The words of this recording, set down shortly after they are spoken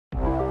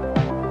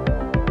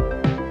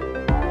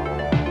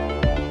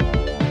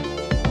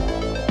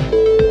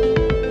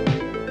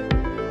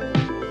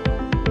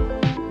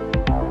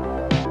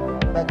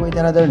with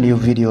another new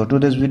video.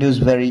 Today's video is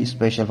very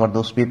special for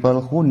those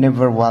people who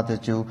never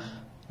wanted to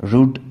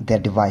root their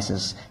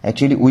devices.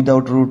 Actually,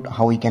 without root,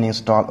 how we can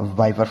install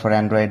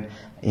Viper4Android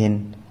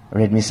in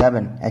Redmi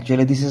 7.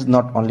 Actually, this is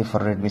not only for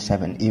Redmi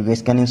 7. You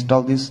guys can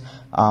install this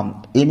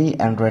any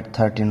Android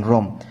 13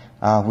 ROM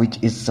which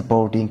is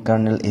supporting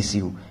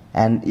KernelSU.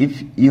 And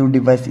if your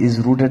device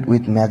is rooted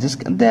with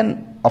Magisk,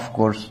 then of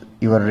course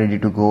you are ready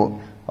to go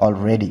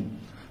already.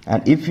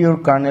 And if your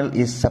kernel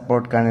is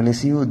support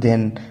KernelSU,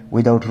 then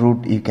without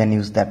root you can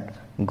use that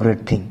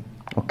great thing.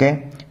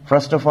 Okay,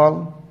 first of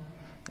all,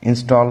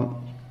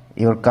 install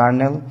your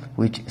kernel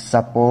which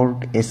support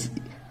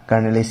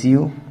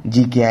KernelSU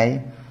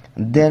GKI.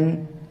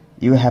 Then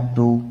you have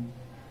to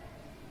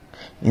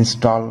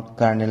install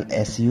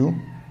KernelSU.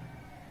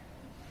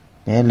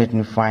 Okay, let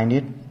me find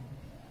it.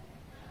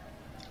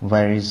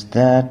 Where is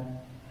that?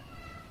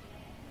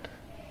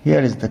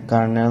 Here is the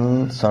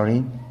kernel,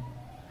 sorry.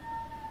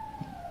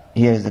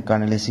 Here is the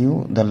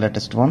KernelSU, the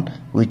latest one,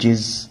 which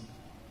is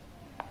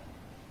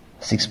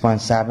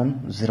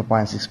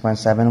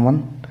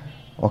 0.6.71.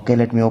 Okay,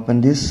 let me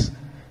open this,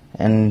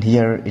 and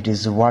here it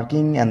is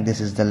working, and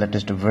this is the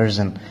latest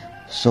version.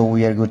 So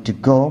we are good to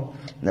go.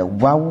 Now,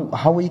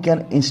 how we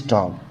can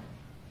install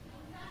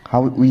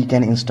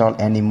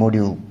any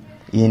module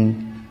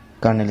in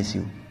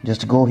KernelSU?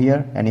 Just go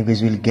here and you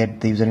guys will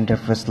get the user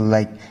interface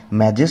like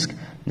Magisk.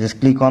 Just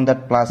click on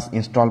that plus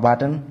install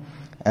button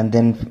and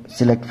then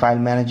select file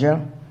manager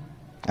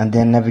and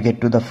then navigate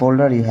to the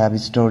folder you have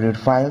stored your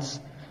files.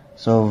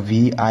 So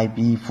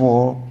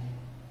VIP4,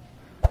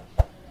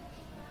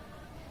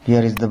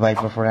 here is the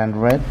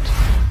Viper4Android,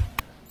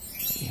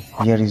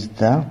 here is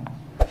the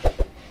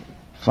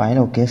file.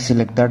 Okay,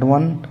 select that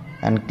one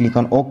and click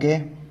on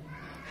OK,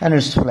 and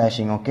it's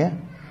flashing. Okay,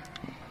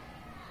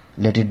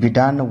 let it be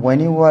done. When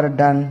you are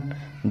done,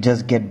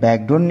 just get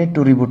back. Don't need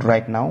to reboot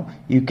right now,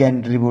 you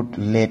can reboot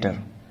later.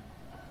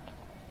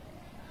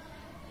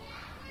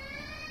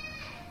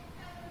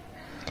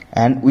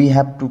 And we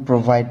have to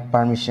provide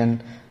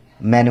permission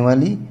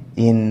manually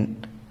in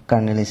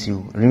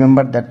KernelSU.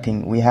 Remember that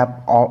thing, we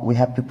have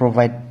to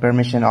provide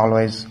permission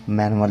always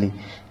manually,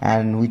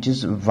 and which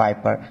is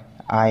Viper.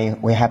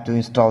 We have to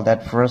install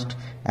that first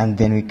and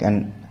then we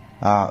can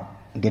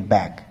get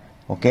back.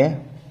 Okay,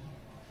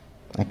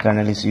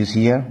 KernelSU is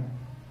here.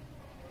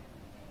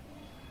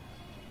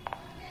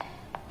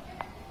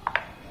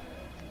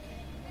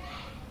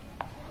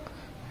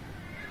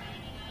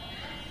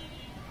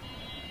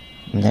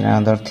 And then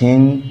another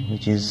thing,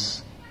 which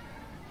is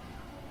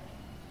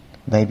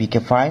the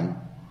APK file.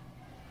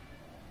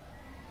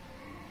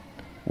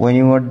 When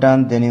you are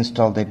done, then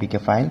install the APK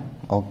file.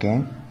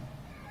 Okay,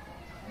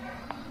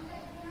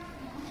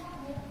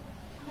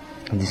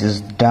 this is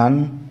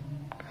done.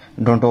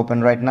 Don't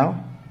open right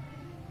now.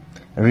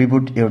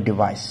 Reboot your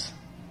device.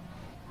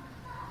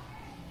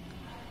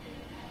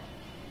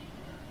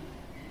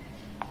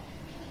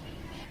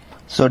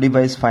 So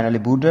device finally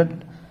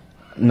booted.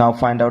 Now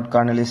find out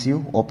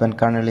KernelSU, open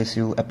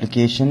KernelSU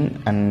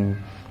application and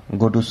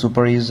go to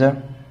super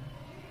user.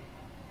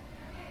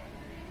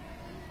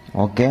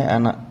 Okay,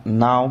 and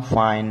now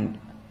find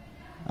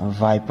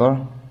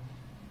Viper.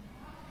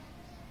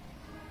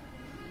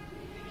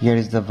 Here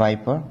is the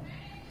Viper.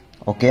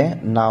 Okay,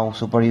 now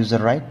super user,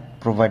 right?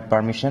 Provide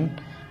permission.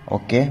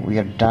 Okay, we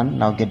are done.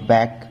 Now get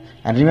back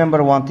and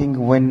remember one thing,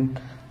 when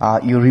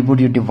you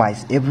reboot your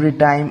device, every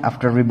time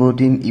after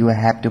rebooting you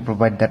have to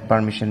provide that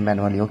permission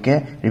manually.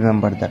 Okay,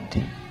 remember that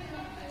thing.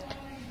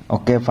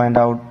 Okay, find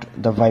out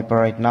the Viper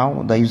right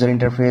now. The user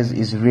interface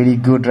is really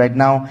good right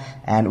now,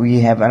 and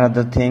we have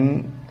another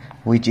thing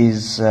which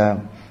is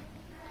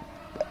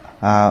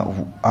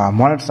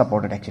monitor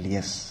supported. Actually,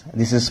 yes,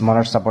 this is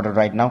monitor supported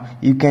right now.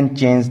 You can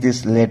change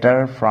this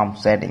later from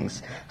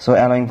settings, so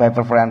allowing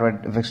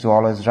Viper4Android effects to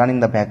always run in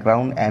the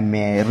background and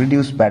may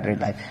reduce battery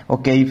life.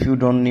 Okay, if you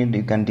don't need,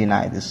 you can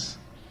deny this,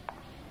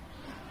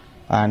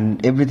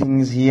 and everything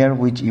is here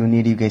which you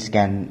need, you guys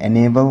can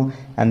enable.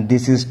 And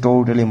this is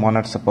totally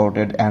monitor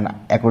supported and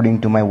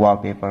according to my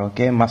wallpaper.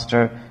 Okay,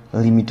 master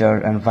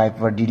limiter and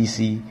Viper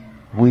DDC,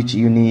 which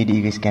you need,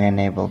 you guys can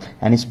enable,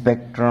 and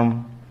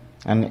spectrum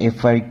and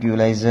FR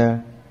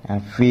equalizer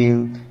and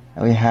field.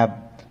 We have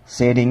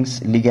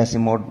settings, legacy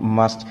mode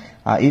must,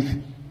 if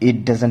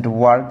it doesn't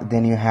work,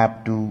 then you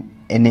have to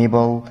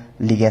enable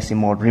legacy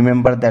mode.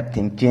 Remember that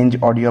thing,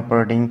 change audio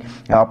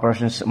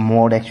operations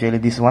mode. Actually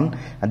this one,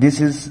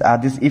 this is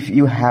this if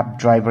you have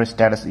driver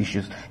status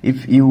issues,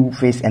 if you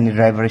face any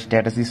driver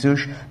status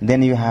issues,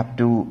 then you have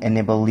to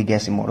enable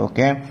legacy mode.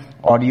 Okay,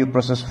 audio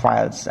process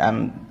files,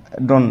 and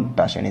don't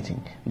touch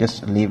anything,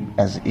 just leave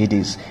as it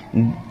is.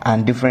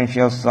 And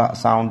differential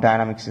sound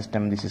dynamic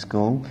system, this is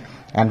cool.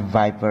 And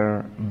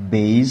Viper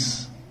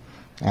bass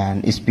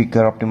and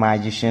speaker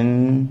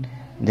optimization.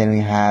 Then we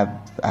have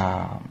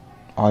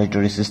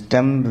auditory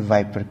system,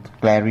 Viper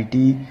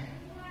clarity,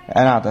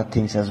 and other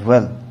things as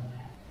well.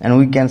 And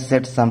we can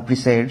set some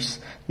presets.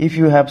 If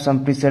you have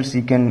some presets,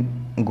 you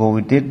can go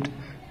with it.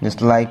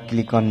 Just like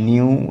click on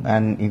new,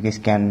 and you guys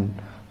can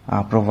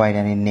provide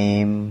any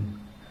name.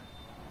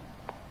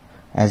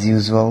 as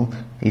usual.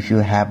 If you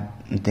have,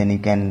 then you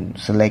can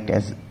select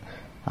as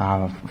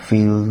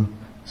fill,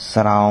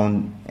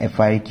 surround,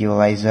 FR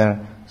equalizer,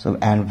 so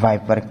and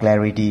Viper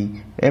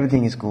clarity.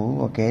 Everything is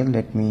cool. Okay,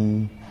 let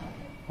me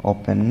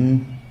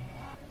open.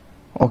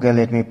 Okay,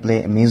 let me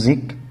play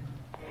music.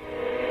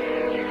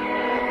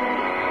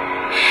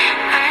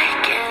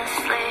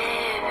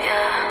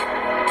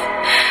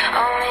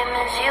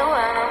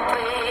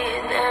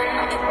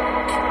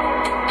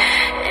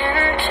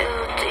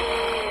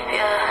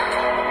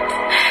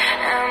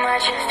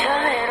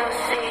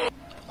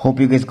 Hope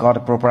you guys got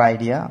a proper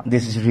idea.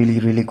 This is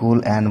really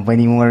cool, and when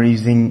you are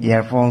using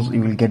earphones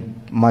you will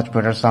get much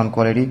better sound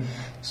quality.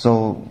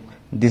 So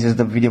this is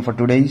the video for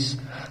today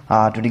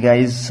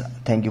guys.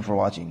 Thank you for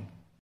watching.